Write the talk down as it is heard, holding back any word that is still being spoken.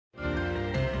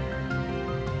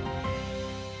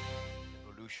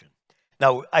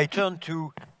Now, I turn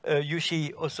to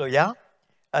Yuichi Hosoya.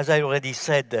 As I already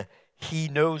said, he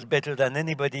knows better than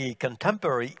anybody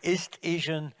contemporary East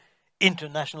Asian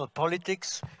international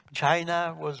politics.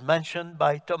 China was mentioned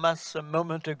by Thomas a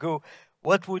moment ago.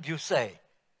 What would you say,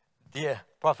 dear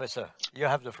professor? You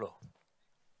have the floor.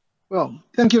 Well,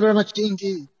 thank you very much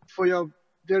indeed for your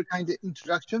very kind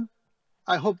introduction.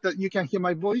 I hope that you can hear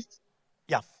my voice.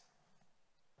 Yeah.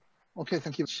 Okay,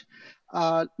 thank you.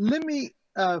 Let me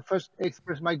first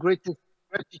express my greatest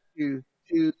gratitude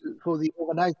for the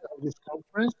organizer of this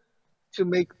conference to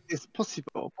make this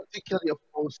possible. Particularly, of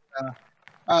course,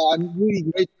 I'm really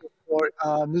grateful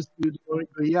for Ms. Yuichi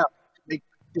to make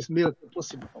this miracle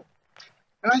possible.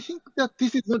 And I think that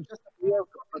this is not just a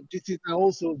miracle, but this is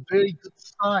also a very good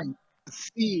sign to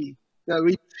see the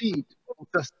retreat of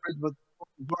the spread of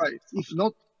the virus, if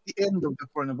not the end of the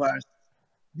coronavirus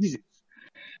disease.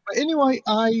 But anyway,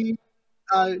 I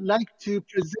like to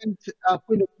present a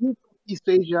point of view from East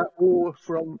Asia or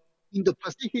from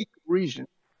Indo-Pacific region,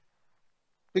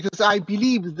 because I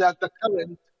believe that the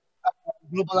current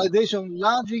globalization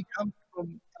largely comes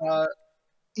from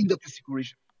Indo-Pacific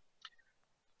region.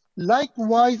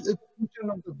 Likewise, the function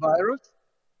of the virus,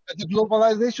 the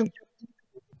globalization can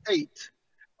indicate.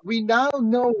 We now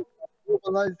know that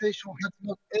globalization has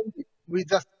not ended with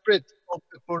the spread of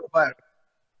the coronavirus.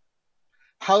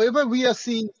 However, we are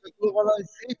seeing the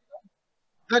globalization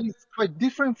that is quite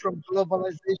different from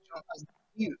globalization as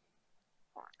we knew.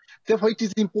 Therefore, it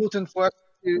is important for us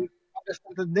to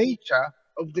understand the nature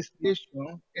of this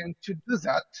situation, and to do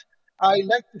that, I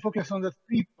like to focus on the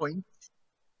 3 points.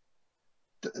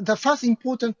 The first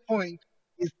important point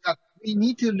is that we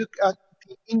need to look at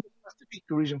the Indo-Pacific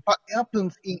region, what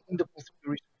happens in Indo-Pacific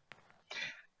region.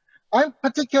 I'm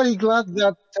particularly glad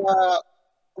that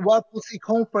WPC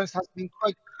conference has been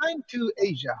quite kind to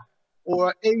Asia,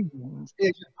 or Asian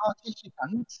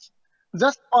participants.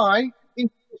 That's why in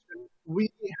we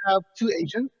have 2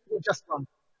 Asians, just 1.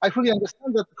 I fully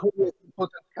understand that Korea is an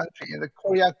important country, and that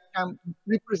Korea can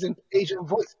represent Asian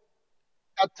voice.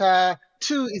 But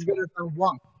 2 is better than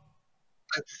 1,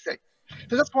 I'd say.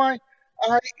 So that's why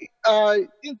I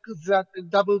think that the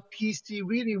WPC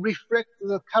really reflects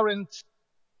the current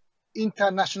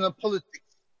international politics.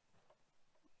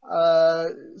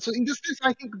 So in this case,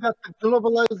 I think that the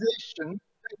globalization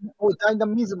or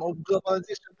dynamism of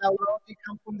globalization now largely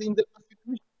comes from the Indo-Pacific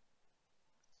region.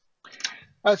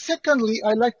 Secondly,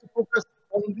 I like to focus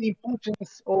on the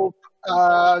importance of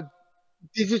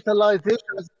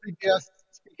digitalization, as previous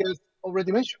speakers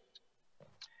already mentioned.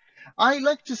 I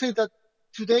like to say that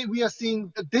today we are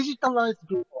seeing the digitalized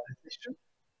globalization.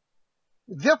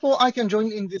 Therefore, I can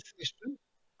join in this session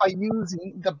by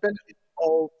using the benefit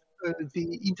of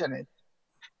the internet.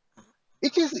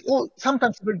 It is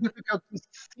sometimes very difficult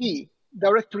to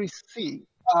directly see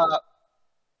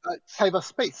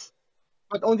cyberspace.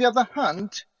 But on the other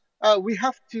hand, we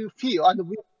have to feel and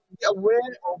be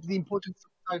aware of the importance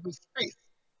of cyberspace.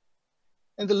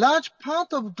 And the large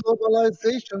part of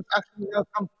globalization actually now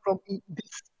comes from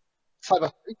this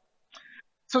cyberspace.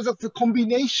 So that the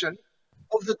combination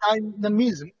of the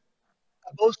dynamism,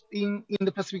 both in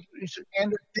the Pacific region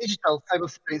and the digital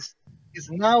cyberspace, is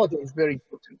nowadays very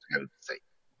important, I would say.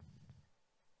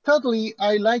 Thirdly,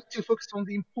 I like to focus on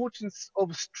the importance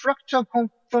of structural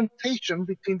confrontation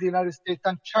between the United States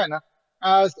and China,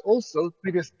 as also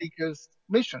previous speakers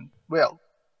mentioned well.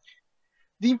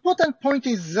 The important point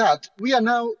is that we are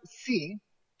now seeing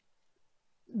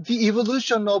the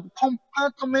evolution of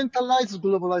compartmentalized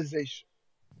globalization.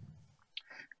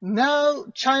 Now,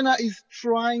 China is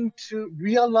trying to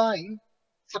realign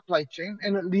supply chain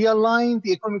and realign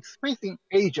the economic space in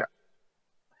Asia.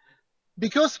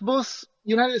 Because both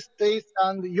United States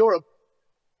and Europe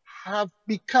have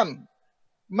become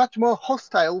much more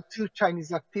hostile to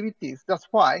Chinese activities. That's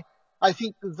why I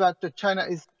think that China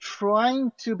is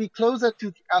trying to be closer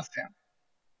to the ASEAN.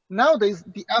 Nowadays,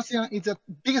 the ASEAN is the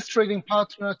biggest trading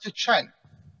partner to China.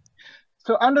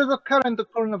 So under the current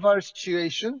coronavirus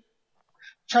situation,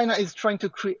 China is trying to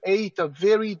create a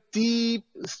very deep,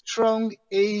 strong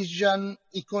Asian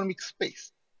economic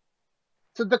space.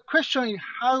 So the question is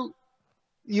how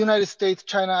United States,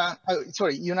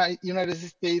 United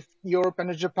States, Europe,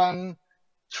 and Japan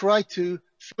try to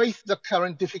face the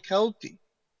current difficulty.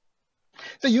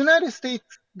 The United States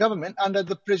government under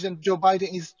the President Joe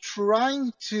Biden is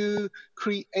trying to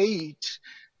create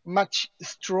much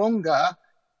stronger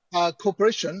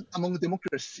cooperation among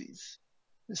democracies.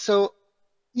 So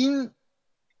in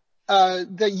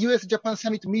the US-Japan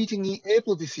summit meeting in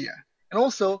April this year, and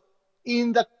also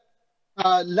in the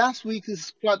last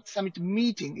week's Quad summit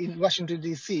meeting in Washington,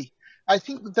 D.C., I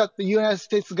think that the United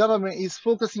States government is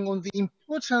focusing on the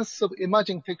importance of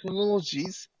emerging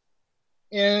technologies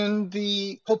and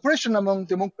the cooperation among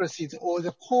democracies, or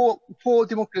the core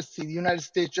democracy, the United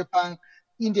States, Japan,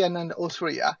 India, and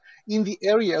Australia, in the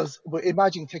areas of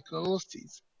emerging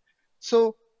technologies.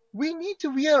 So we need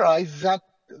to realize that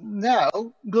now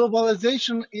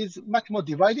globalization is much more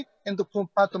divided and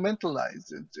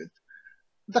compartmentalized.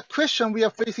 The question we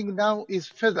are facing now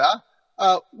is whether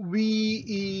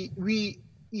we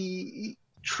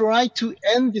try to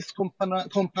end this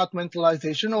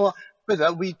compartmentalization, or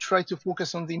whether we try to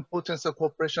focus on the importance of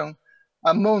cooperation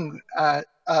among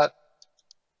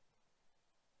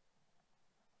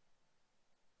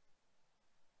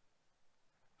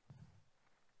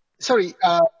sorry,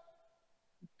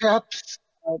 perhaps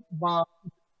my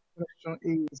question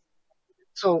is,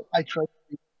 so I try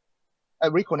to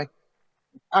reconnect.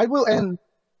 I will end.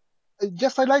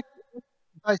 Just I like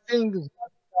by saying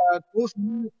that both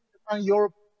Japan and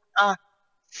Europe are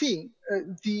seeing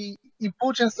the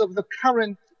importance of the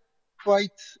current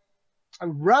quite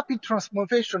rapid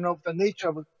transformation of the nature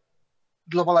of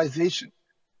globalization.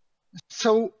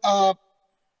 So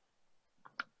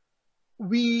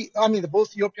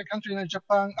both European countries and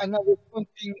Japan are now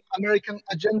responding American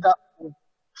agenda of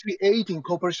creating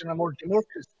cooperation among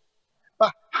democracies.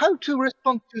 But how to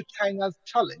respond to China's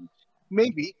challenge?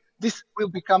 Maybe this will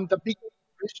become the biggest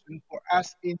question for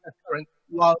us in the current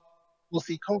World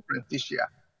Policy Conference this year.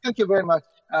 Thank you very much,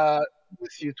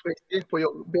 with you, Tracy, for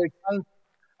your very kind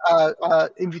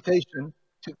invitation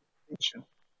to the presentation.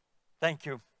 Thank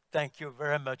you. Thank you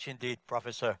very much indeed,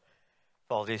 Professor,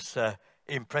 for this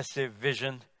impressive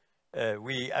vision.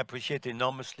 We appreciate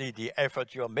enormously the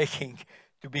effort you are making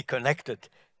to be connected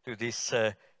to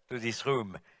this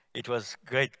room. It was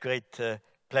great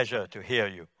pleasure to hear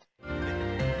you.